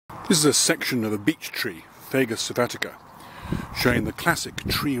This is a section of a beech tree, Fagus sylvatica, showing the classic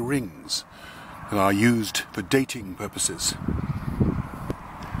tree rings that are used for dating purposes.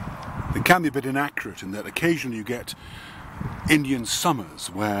 They can be a bit inaccurate in that occasionally you get Indian summers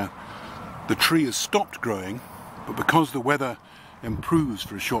where the tree has stopped growing, but because the weather improves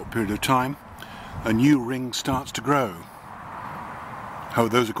for a short period of time, a new ring starts to grow. However,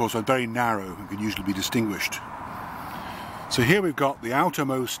 those of course are very narrow and can usually be distinguished. So here we've got the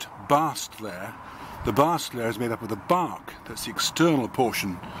outermost bast layer. The bast layer is made up of the bark, that's the external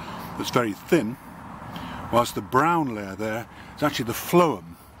portion that's very thin, whilst the brown layer there is actually the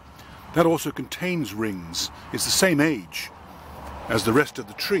phloem. That also contains rings. It's the same age as the rest of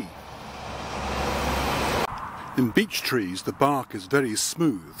the tree. In beech trees the bark is very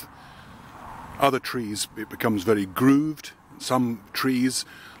smooth. Other trees it becomes very grooved. Some trees,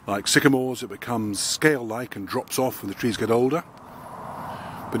 like sycamores, it becomes scale-like and drops off when the trees get older.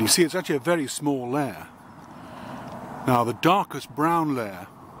 But you see it's actually a very small layer. Now the darkest brown layer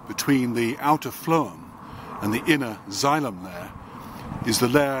between the outer phloem and the inner xylem layer is the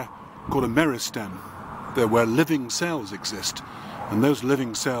layer called a meristem, there where living cells exist, and those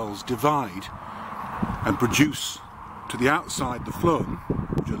living cells divide and produce to the outside the phloem,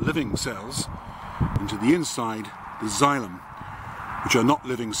 which are living cells, and to the inside the xylem, which are not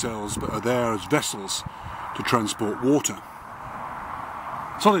living cells but are there as vessels to transport water.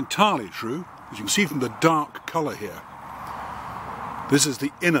 It's not entirely true, as you can see from the dark colour here. This is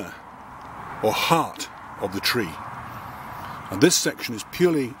the inner or heart of the tree, and this section is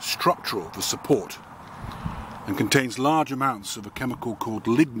purely structural for support and contains large amounts of a chemical called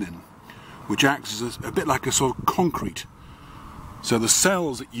lignin, which acts as a bit like a sort of concrete. So the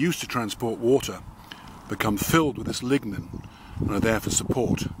cells that used to transport water become filled with this lignin and are there for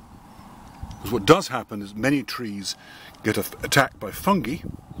support. Because what does happen is many trees get attacked by fungi.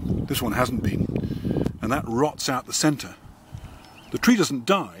 This one hasn't been, and that rots out the centre. The tree doesn't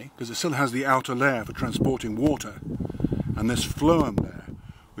die because it still has the outer layer for transporting water and this phloem layer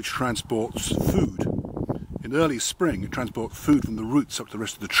which transports food. In early spring it transports food from the roots up to the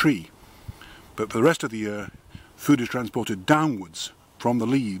rest of the tree, but for the rest of the year food is transported downwards from the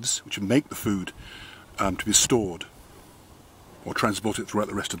leaves which make the food to be stored or transported throughout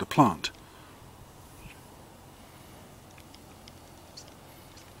the rest of the plant.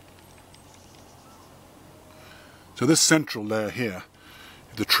 So this central layer here,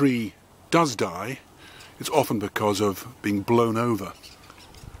 if the tree does die, it's often because of being blown over.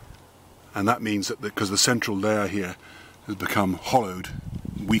 And that means that because the central layer here has become hollowed,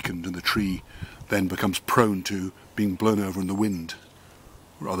 weakened, and the tree then becomes prone to being blown over in the wind,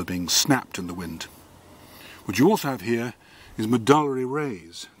 or rather being snapped in the wind. What you also have here is medullary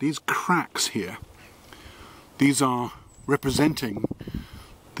rays. These cracks here, these are representing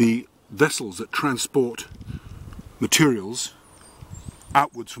the vessels that transport materials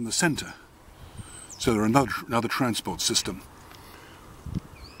outwards from the centre. So they're another transport system.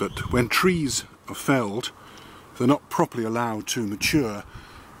 But when trees are felled, they're not properly allowed to mature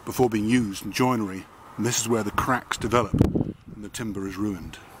before being used in joinery, and this is where the cracks develop and the timber is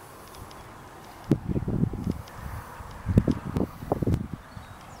ruined.